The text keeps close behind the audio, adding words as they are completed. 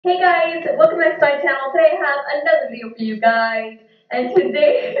Hey guys, welcome back to my channel. Today I have another video for you guys, and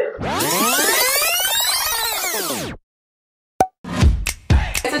today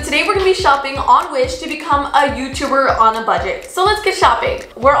So today we're going to be shopping on Wish to become a YouTuber on a budget. So let's get shopping.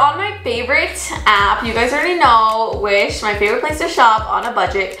 We're on my favorite app. You guys already know Wish, my favorite place to shop on a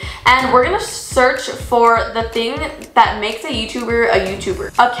budget. And we're going to search for the thing that makes a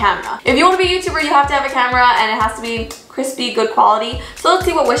YouTuber, a camera. If you want to be a YouTuber, you have to have a camera and it has to be crispy, good quality. So let's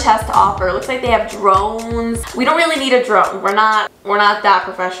see what Wish has to offer. It looks like they have drones. We don't really need a drone. We're not that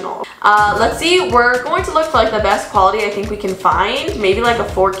professional. Let's see. We're going to look for like the best quality I think we can find. Maybe like a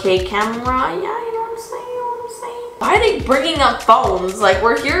 4K camera. Yeah, you know what I'm saying? Why are they bringing up phones? Like,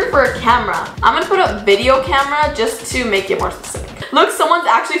 we're here for a camera. I'm gonna put up video camera just to make it more specific. Look, someone's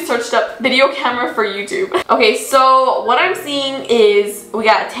actually searched up video camera for YouTube. Okay, so what I'm seeing is we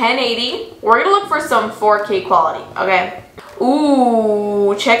got 1080. We're gonna look for some 4K quality, okay?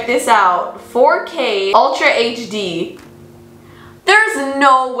 Ooh, check this out. 4K Ultra HD. There's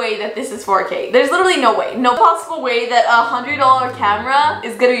no way that this is 4K. There's literally no way. No possible way that a $100 camera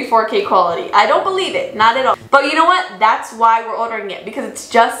is gonna be 4K quality. I don't believe it, not at all. But you know what? That's why we're ordering it, because it's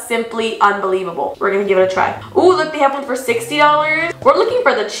just simply unbelievable. We're gonna give it a try. Ooh, look, they have one for $60. We're looking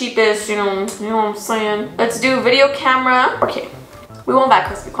for the cheapest, you know what I'm saying? Let's do video camera. Okay. We want that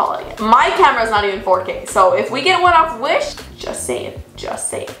crispy quality. My camera is not even 4K, so if we get one off Wish, just saying.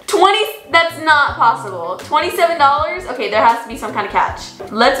 20, that's not possible. $27? Okay, there has to be some kind of catch.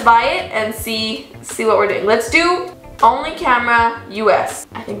 Let's buy it and see what we're doing. Let's do only camera US.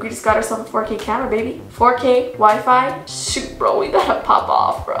 I think we just got ourselves a 4K camera, baby. 4K, Wi-Fi. Shoot, bro, we better pop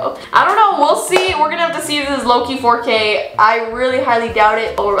off, bro. I don't know, we'll see. We're gonna have to see if this is low-key 4K. I really highly doubt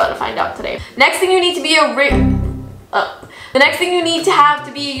it, but we're about to find out today. Next thing you need to be the next thing you need to have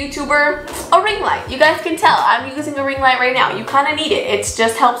to be a YouTuber, a ring light. You guys can tell I'm using a ring light right now. You kind of need it. It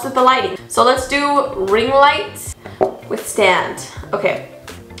just helps with the lighting. So let's do ring light with stand. Okay.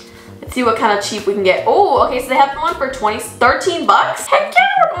 Let's see what kind of cheap we can get. Oh, okay, so they have one for 13 bucks. Heck yeah,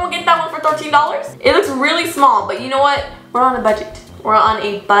 we're gonna get that one for $13. It looks really small, but you know what? We're on a budget. We're on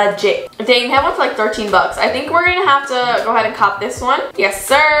a budget. Dang, they have one for like 13 bucks. I think we're gonna have to go ahead and cop this one. Yes,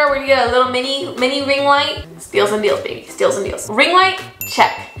 sir. We're gonna get a little mini ring light. Steals and deals, baby. Steals and deals. Ring light,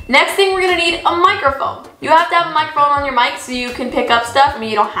 check. Next thing, we're gonna need a microphone. You have to have a microphone on your mic so you can pick up stuff. I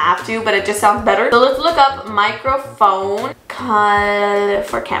mean, you don't have to, but it just sounds better. So let's look up microphone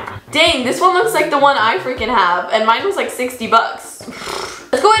for camera. Dang, this one looks like the one I freaking have, and mine was like 60 bucks.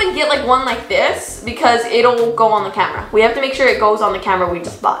 Let's go ahead and get like one like this because it'll go on the camera. We have to make sure it goes on the camera we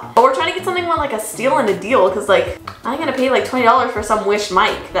just bought. But we're trying to get something more like a steal and a deal because like, I'm gonna pay like $20 for some Wish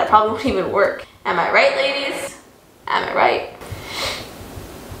mic that probably won't even work. Am I right, ladies? Am I right?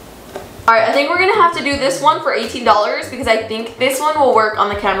 Alright, I think we're gonna have to do this one for $18 because I think this one will work on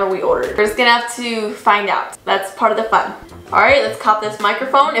the camera we ordered. We're just gonna have to find out. That's part of the fun. Alright, let's cop this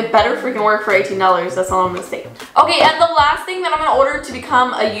microphone. It better freaking work for $18. That's all I'm gonna say. Okay, and the last thing that I'm gonna order to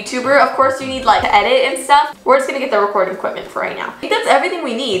become a YouTuber, of course you need like to edit and stuff. We're just gonna get the recording equipment for right now. I think that's everything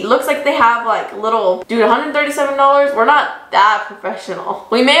we need. Looks like they have like little, dude, $137. We're not that professional.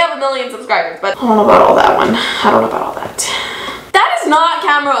 We may have 1 million subscribers, but I don't know about all that one. I don't know about all that. That is not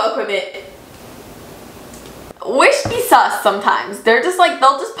camera equipment. Wish be sus sometimes. They're just like,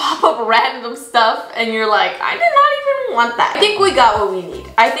 they'll just pop up random stuff and you're like, I did not even want that. I think we got what we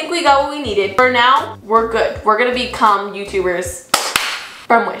need. I think we got what we needed. For now, we're good. We're gonna become YouTubers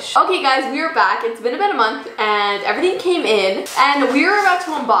from Wish. Okay guys, we are back. It's been about a month and everything came in and we are about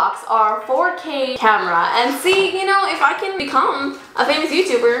to unbox our 4K camera and see, you know, if I can become a famous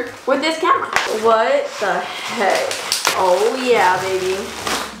YouTuber with this camera. What the heck? Oh yeah, baby.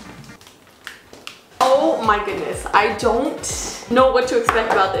 Oh my goodness, I don't know what to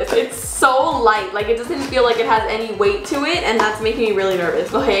expect about this. It's so light, like it doesn't feel like it has any weight to it, and that's making me really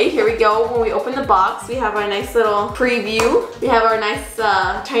nervous. Okay, here we go. When we open the box, we have our nice little preview. We have our nice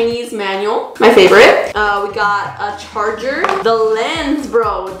Chinese manual, my favorite. We got a charger. The lens,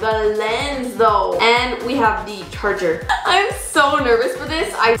 bro, the lens though. And we have the charger. I'm so nervous for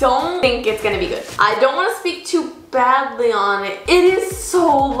this. I don't think it's gonna be good. I don't want to speak too badly on it. It is so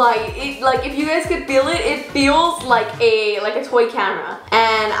light. It, like, if you guys could feel it, it feels like a toy camera.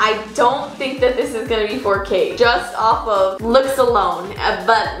 And I don't think that this is gonna be 4K just off of looks alone.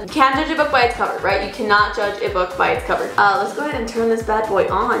 But you can't judge a book by its cover, right? You cannot judge a book by its cover. Let's go ahead and turn this bad boy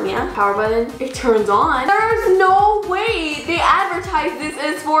on, yeah? Power button. It turns on. There's no way they advertise this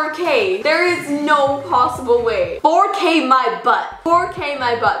as 4K. There is no possible way. 4K my butt. 4K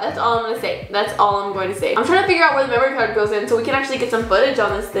my butt. That's all I'm gonna say. That's all I'm going to say. I'm trying to figure out where the memory card goes in so we can actually get some footage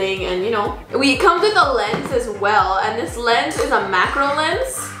on this thing, and you know. It comes with a lens as well, and this lens is a macro lens,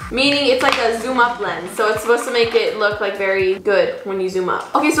 lens. Meaning it's like a zoom up lens. So it's supposed to make it look like very good when you zoom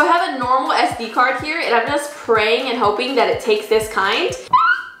up. Okay, so I have a normal SD card here and I'm just praying and hoping that it takes this kind.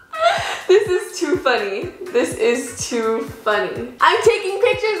 This is too funny. This is too funny. I'm taking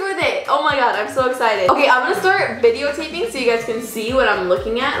pictures with it. Oh my god, I'm so excited. Okay, I'm gonna start videotaping so you guys can see what I'm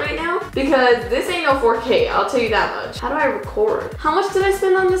looking at right now. Because this ain't no 4K, I'll tell you that much. How do I record? How much did I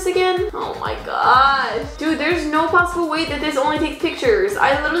spend on this again? Oh my gosh. Dude, there's no possible way that this only takes pictures.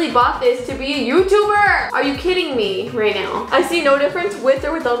 I literally bought this to be a YouTuber. Are you kidding me right now? I see no difference with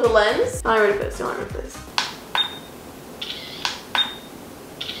or without the lens. I'm ready for this, I'm ready for this.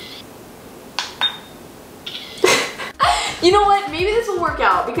 You know what? Maybe this will work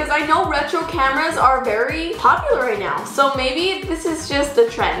out because I know retro cameras are very popular right now. So maybe this is just the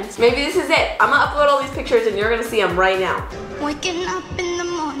trend. Maybe this is it. I'm gonna upload all these pictures and you're gonna see them right now. Waking up in the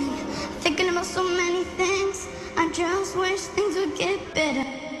morning, thinking about so many things. I just wish things would get better.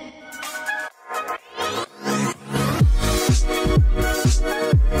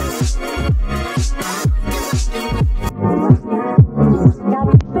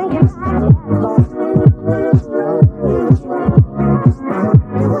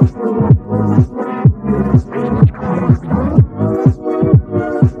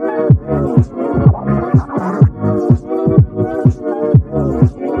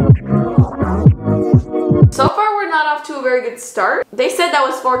 Start. They said that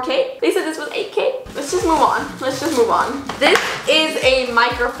was 4K. They said this was 8K. Let's just move on. Let's just move on. This is a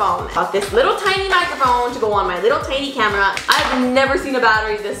microphone. I bought this little tiny microphone to go on my little tiny camera. I've never seen a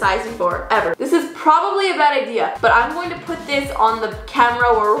battery this size before, ever. This is probably a bad idea, but I'm going to put this on the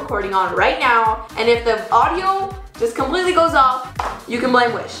camera we're recording on right now, and if the audio just completely goes off, you can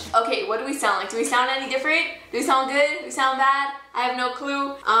blame Wish. Okay, what do we sound like? Do we sound any different? Do we sound good? Do we sound bad? I have no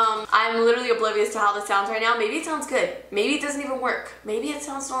clue. I'm literally oblivious to how this sounds right now. Maybe it sounds good. Maybe it doesn't even work. Maybe it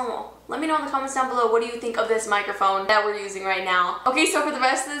sounds normal. Let me know in the comments down below, what do you think of this microphone that we're using right now? Okay, so for the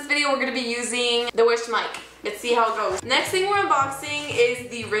rest of this video, we're gonna be using the Wish mic. Let's see how it goes. Next thing we're unboxing is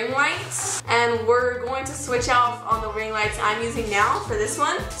the ring lights, and we're going to switch out on the ring lights I'm using now for this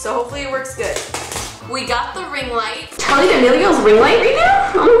one. So hopefully it works good. We got the ring light. Charlie D'Amelio's ring light right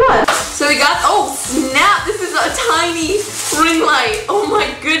now? Oh my god. So we got, oh snap, this is a tiny ring light. Oh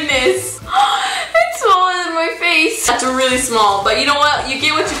my goodness. It's smaller than my face. That's really small, but you know what? You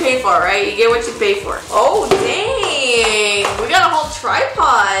get what you pay for, right? You get what you pay for. Oh dang, we got a whole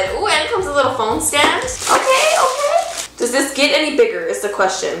tripod. Ooh, and it comes with a little phone stand. Okay, okay. Does this get any bigger is the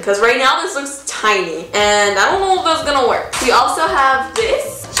question, because right now this looks tiny, and I don't know if that's gonna work. We also have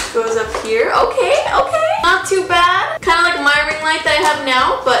this. Goes up here. Okay, okay. Not too bad. Kind of like my ring light that I have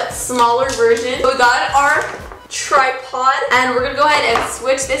now, but smaller version. So we got our tripod, and we're gonna go ahead and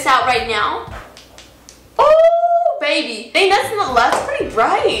switch this out right now. Oh, baby. Dang, that's pretty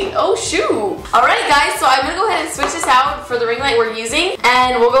bright. Oh, shoot. Alright, guys, so I'm gonna go ahead and switch this out for the ring light we're using,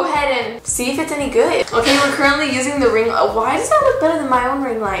 and we'll go ahead and see if it's any good. Okay, we're currently using the ring light. Why does that look better than my own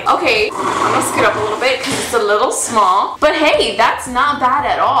ring light? Okay, I'm gonna scoot up a little bit because it's a little small. But hey, that's not bad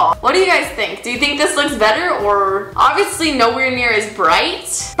at all. What do you guys think? Do you think this looks better, or obviously nowhere near as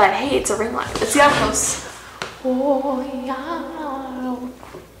bright? But hey, it's a ring light. Let's see how it goes. Oh, yeah.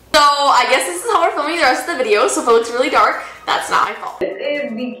 So I guess this is how we're filming the rest of the video, so if it looks really dark, that's not my fault. This is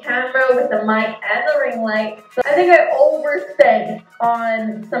the camera with the mic and the ring light. So I think I overspent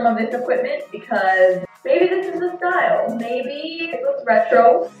on some of this equipment because maybe this is the style. Maybe it looks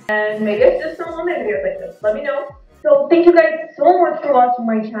retro, and maybe it's just don't want my videos like this. Let me know. So thank you guys so much for watching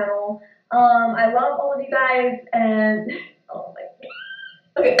my channel. I love all of you guys, and oh my god.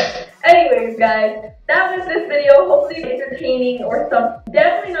 Okay, anyways guys, that was this video. Hopefully entertaining or something.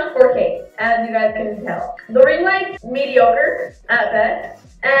 Definitely not 4K, as you guys can tell. The ring light's mediocre at best,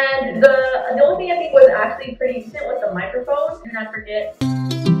 and the only thing I think was actually pretty decent was the microphone. Do not forget.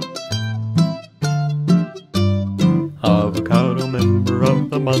 Avocado Member of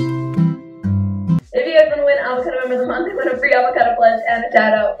the Month. If you guys want to win Avocado Member of the Month, win a free avocado pledge and a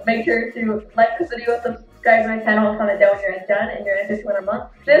shout out. Make sure to like this video, subscribe to my channel, and comment down when you're done, and you're entered to win a month.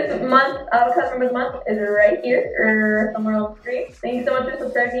 This month, Avocado Member of the Month is right here, or somewhere on the screen. Thank you so much for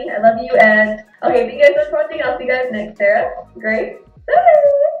subscribing. I love you, and okay, thank you guys so much for watching. I'll see you guys next. Sarah, Grace,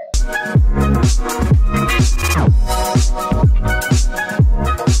 bye!